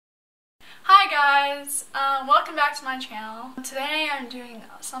guys, welcome back to my channel. Today I'm doing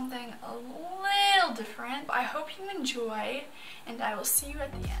something a little different. I hope you enjoy, and I will see you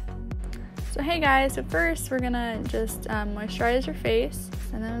at the end. So hey guys, so first we're gonna just moisturize your face,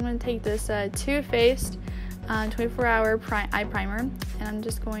 and then I'm gonna take this Too Faced 24-hour eye primer, and I'm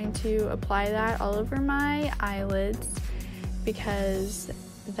just going to apply that all over my eyelids because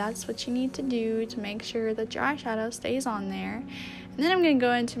that's what you need to do to make sure that your eyeshadow stays on there. And then I'm going to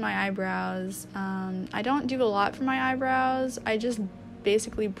go into my eyebrows. I don't do a lot for my eyebrows. I just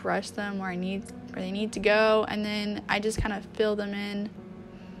basically brush them where they need to go, and then I just kind of fill them in.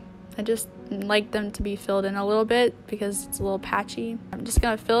 I just like them to be filled in a little bit because it's a little patchy. I'm just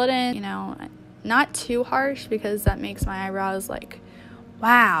going to fill it in, you know, not too harsh because that makes my eyebrows like,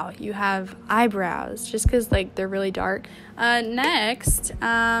 wow, you have eyebrows, just because like they're really dark. Next,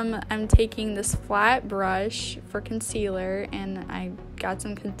 I'm taking this flat brush for concealer, and I got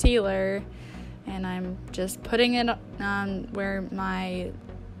some concealer, and I'm just putting it where my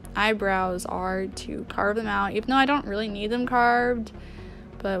eyebrows are to carve them out, even though I don't really need them carved,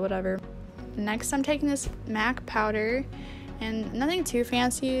 but whatever. Next, I'm taking this MAC powder, and nothing too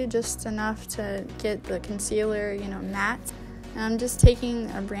fancy, just enough to get the concealer, you know, matte. And I'm just taking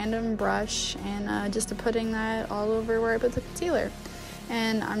a random brush and just putting that all over where I put the concealer.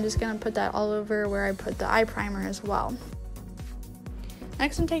 And I'm just going to put that all over where I put the eye primer as well.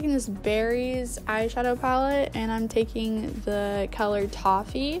 Next, I'm taking this Berries eyeshadow palette, and I'm taking the color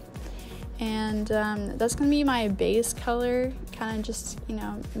Toffee. And that's going to be my base color, kind of just, you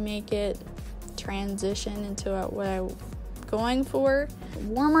know, make it transition into what I'm going for.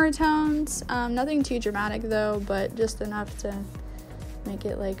 Warmer tones, nothing too dramatic though, but just enough to make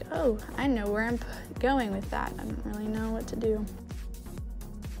it like, oh, I know where I'm going with that. I don't really know what to do.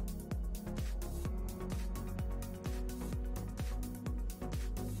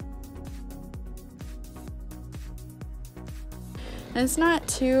 And it's not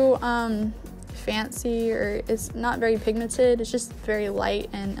too fancy, or it's not very pigmented. It's just very light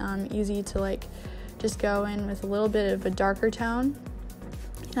and easy to like just go in with a little bit of a darker tone.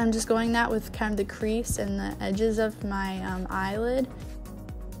 And I'm just going that with kind of the crease and the edges of my eyelid.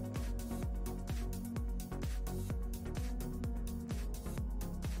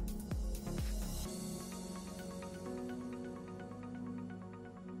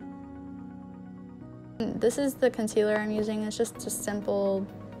 This is the concealer I'm using. It's just a simple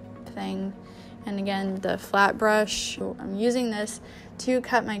thing. And again, the flat brush. I'm using this to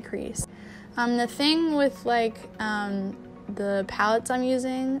cut my crease. The thing with like the palettes I'm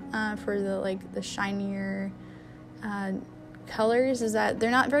using for the shinier colors is that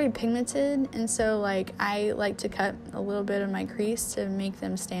they're not very pigmented, and so like I like to cut a little bit of my crease to make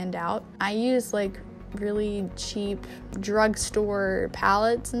them stand out. I use like really cheap drugstore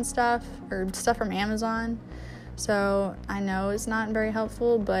palettes and stuff, or stuff from Amazon, so I know it's not very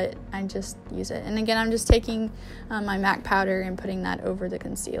helpful, but I just use it. And again, I'm just taking my MAC powder and putting that over the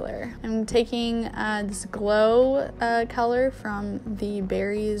concealer. I'm taking this Glow color from the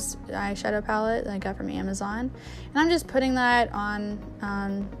Berries eyeshadow palette that I got from Amazon, and I'm just putting that on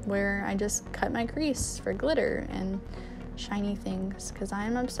where I just cut my crease for glitter and shiny things, because I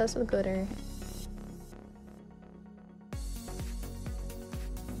am obsessed with glitter.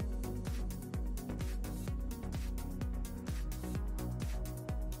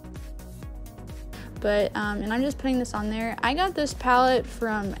 But and I'm just putting this on there. I got this palette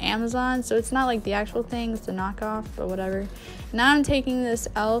from Amazon, so it's not like the actual thing, it's a knockoff, but whatever. Now I'm taking this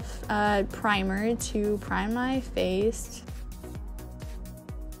e.l.f. primer to prime my face.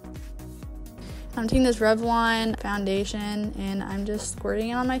 I'm taking this Revlon foundation, and I'm just squirting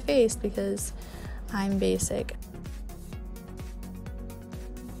it on my face because I'm basic.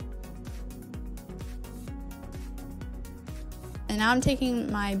 And now I'm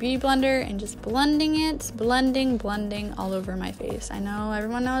taking my beauty blender and just blending it, blending all over my face. I know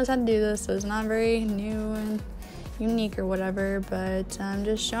everyone knows how to do this, so it's not very new and unique or whatever, but I'm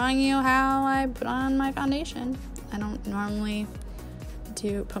just showing you how I put on my foundation. I don't normally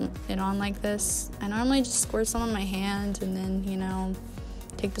put it on like this. I normally just squirt some on my hand and then, you know,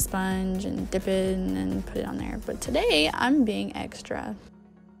 take the sponge and dip it and then put it on there. But today I'm being extra.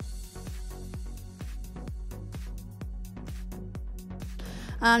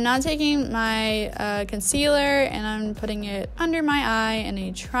 I'm now taking my concealer, and I'm putting it under my eye in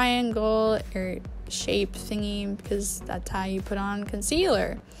a triangle or shape thingy, because that's how you put on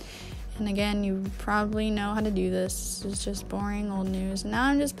concealer. And again, you probably know how to do this. This is just boring old news. Now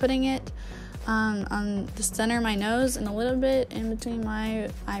I'm just putting it on the center of my nose and a little bit in between my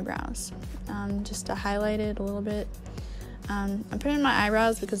eyebrows, just to highlight it a little bit. I'm putting it in my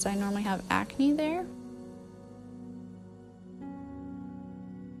eyebrows because I normally have acne there.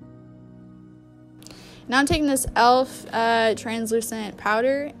 Now I'm taking this e.l.f. translucent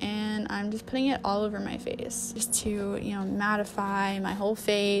powder and I'm just putting it all over my face just to, you know, mattify my whole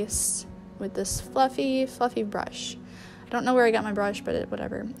face with this fluffy brush. I don't know where I got my brush, but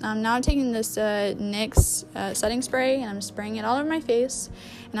whatever. Now I'm taking this NYX setting spray and I'm spraying it all over my face.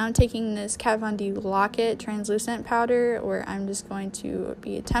 And now I'm taking this Kat Von D Lock It translucent powder where I'm just going to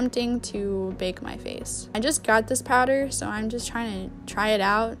be attempting to bake my face. I just got this powder, so I'm just trying to try it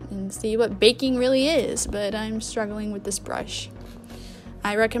out and see what baking really is, but I'm struggling with this brush.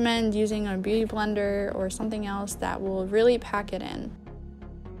 I recommend using a beauty blender or something else that will really pack it in.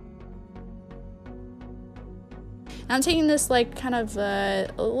 I'm taking this like kind of a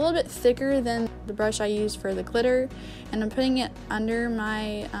little bit thicker than the brush I use for the glitter, and I'm putting it under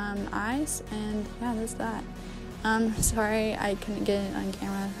my eyes, and yeah, that's that. Sorry I couldn't get it on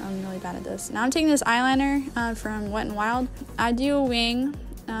camera. I'm really bad at this. Now I'm taking this eyeliner from Wet n Wild. I do a wing,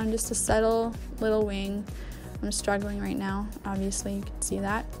 just a subtle little wing. I'm struggling right now, obviously you can see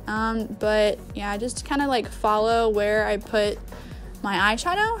that. But yeah, just kind of like follow where I put my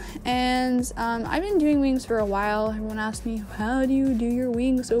eyeshadow, and I've been doing wings for a while. Everyone asks me, how do you do your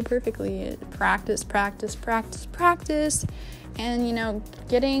wings so perfectly? Practice, and you know,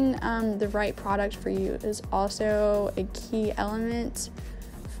 getting the right product for you is also a key element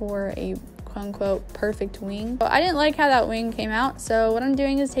for a quote-unquote perfect wing. So I didn't like how that wing came out, so what I'm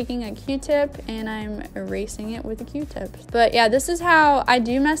doing is taking a Q-tip and I'm erasing it with a Q-tip. But yeah, this is how I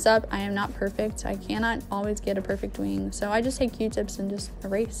do mess up. I am not perfect. I cannot always get a perfect wing, so I just take Q-tips and just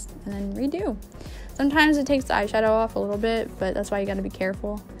erase and then redo. Sometimes it takes the eyeshadow off a little bit, but that's why you got to be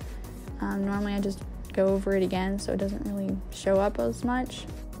careful. Normally I just go over it again so it doesn't really show up as much.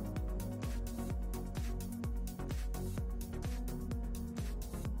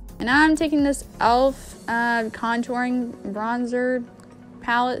 And now I'm taking this e.l.f. contouring bronzer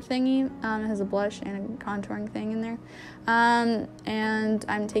palette thingy. It has a blush and a contouring thing in there. And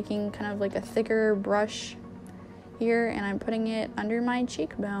I'm taking kind of like a thicker brush here and I'm putting it under my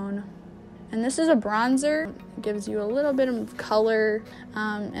cheekbone. And this is a bronzer. It gives you a little bit of color.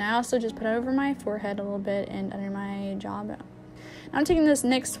 And I also just put it over my forehead a little bit and under my jawbone. Now I'm taking this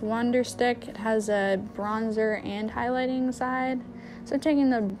NYX Wonder Stick. It has a bronzer and highlighting side. So I'm taking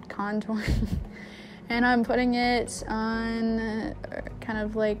the contouring and I'm putting it on kind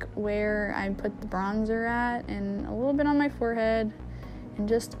of like where I put the bronzer at, and a little bit on my forehead, and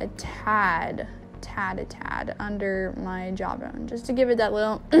just a tad under my jawbone, just to give it that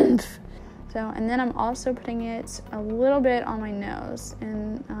little oomph. So, and then I'm also putting it a little bit on my nose,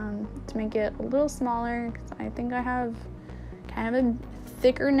 and to make it a little smaller, because I think I have kind of a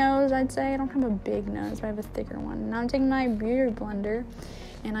thicker nose, I'd say. I don't have a big nose, but I have a thicker one. Now I'm taking my beauty blender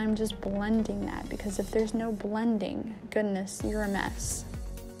and I'm just blending that, because if there's no blending, goodness, you're a mess.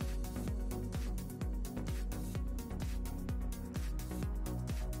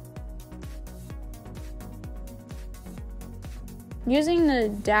 Using the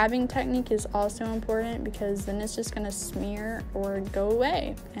dabbing technique is also important, because then it's just gonna smear or go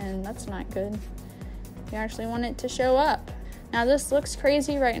away, and that's not good. You actually want it to show up. Now this looks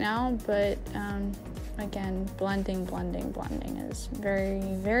crazy right now, but again, blending is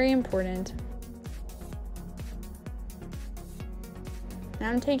very important.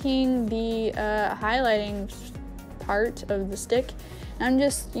 Now I'm taking the highlighting part of the stick, and I'm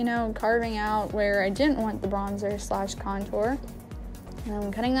just, you know, carving out where I didn't want the bronzer / contour, and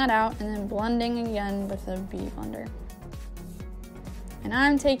I'm cutting that out and then blending again with the beauty blender. And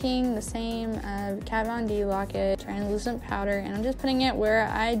I'm taking the same Kat Von D Lock It translucent powder, and I'm just putting it where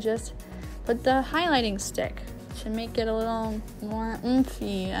I just put the highlighting stick to make it a little more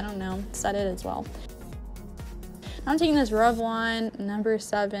oomphy. I don't know, set it as well. I'm taking this Revlon No.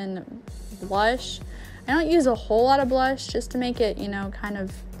 7 blush. I don't use a whole lot of blush, just to make it, you know, kind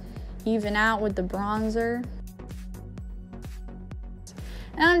of even out with the bronzer.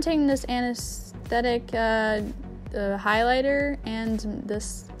 And I'm taking this Anesthetic highlighter and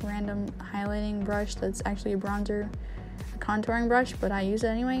this random highlighting brush that's actually a bronzer contouring brush, but I use it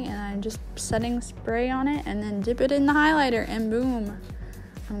anyway, and I'm just setting spray on it and then dip it in the highlighter, and boom,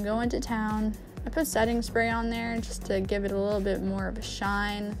 I'm going to town. I put setting spray on there just to give it a little bit more of a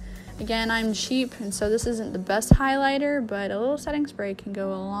shine. Again, I'm cheap, and so this isn't the best highlighter, but a little setting spray can go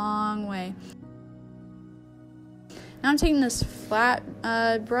a long way. Now I'm taking this flat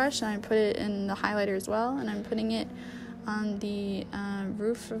brush and I put it in the highlighter as well, and I'm putting it on the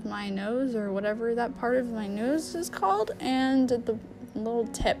roof of my nose, or whatever that part of my nose is called, and at the little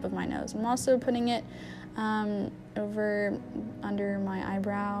tip of my nose. I'm also putting it over under my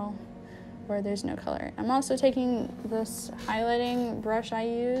eyebrow where there's no color. I'm also taking this highlighting brush I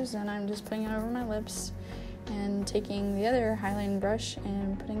use and I'm just putting it over my lips and taking the other highlighting brush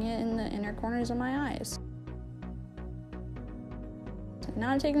and putting it in the inner corners of my eyes. Now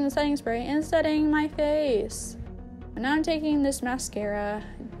I'm taking the setting spray and setting my face. And now I'm taking this mascara.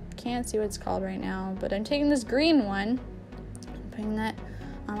 Can't see what it's called right now, but I'm taking this green one and putting that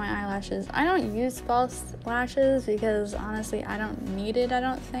on my eyelashes. I don't use false lashes because honestly I don't need it, I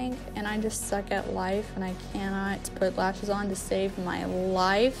don't think, and I just suck at life and I cannot put lashes on to save my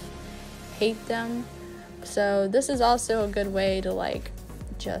life. Hate them. So this is also a good way to like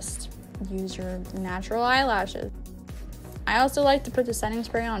just use your natural eyelashes. I also like to put the setting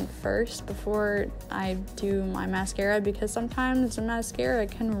spray on first before I do my mascara because sometimes the mascara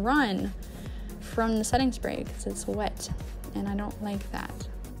can run from the setting spray because it's wet and I don't like that.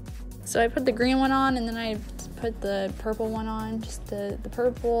 So I put the green one on and then I put the purple one on. Just the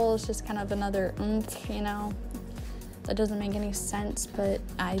purple is just kind of another oomph, you know. That doesn't make any sense, but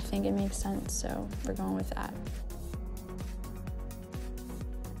I think it makes sense, so we're going with that.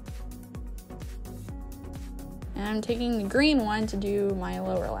 And I'm taking the green one to do my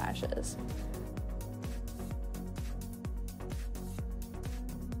lower lashes.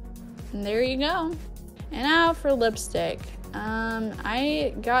 And there you go. And now for lipstick.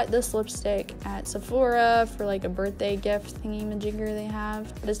 I got this lipstick at Sephora for like a birthday gift thingy-majigger they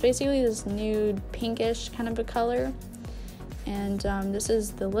have. But it's basically this nude pinkish kind of a color. And this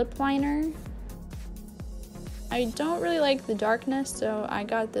is the lip liner. I don't really like the darkness, so I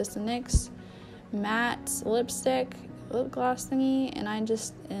got this NYX matte lipstick, lip gloss thingy, and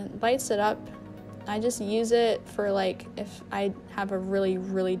it lights it up. I just use it for like if I have a really,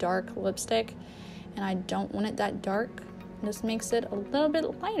 really dark lipstick and I don't want it that dark. This makes it a little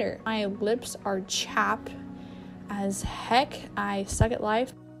bit lighter. My lips are chapped as heck. I suck at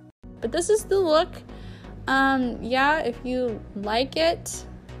life. But this is the look. Yeah, if you like it,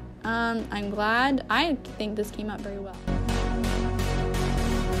 I'm glad. I think this came out very well.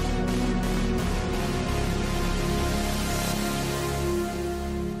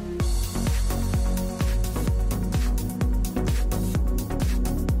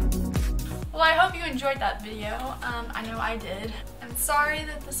 Well, I hope you enjoyed that video. I know I did. I'm sorry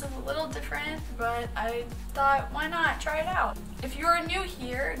that this is a little different, but I thought, why not try it out? If you are new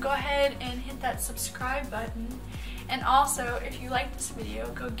here, go ahead and hit that subscribe button. And also, if you like this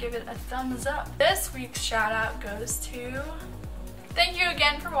video, go give it a thumbs up. This week's shout out goes to... Thank you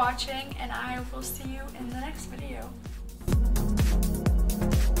again for watching, and I will see you in the next video.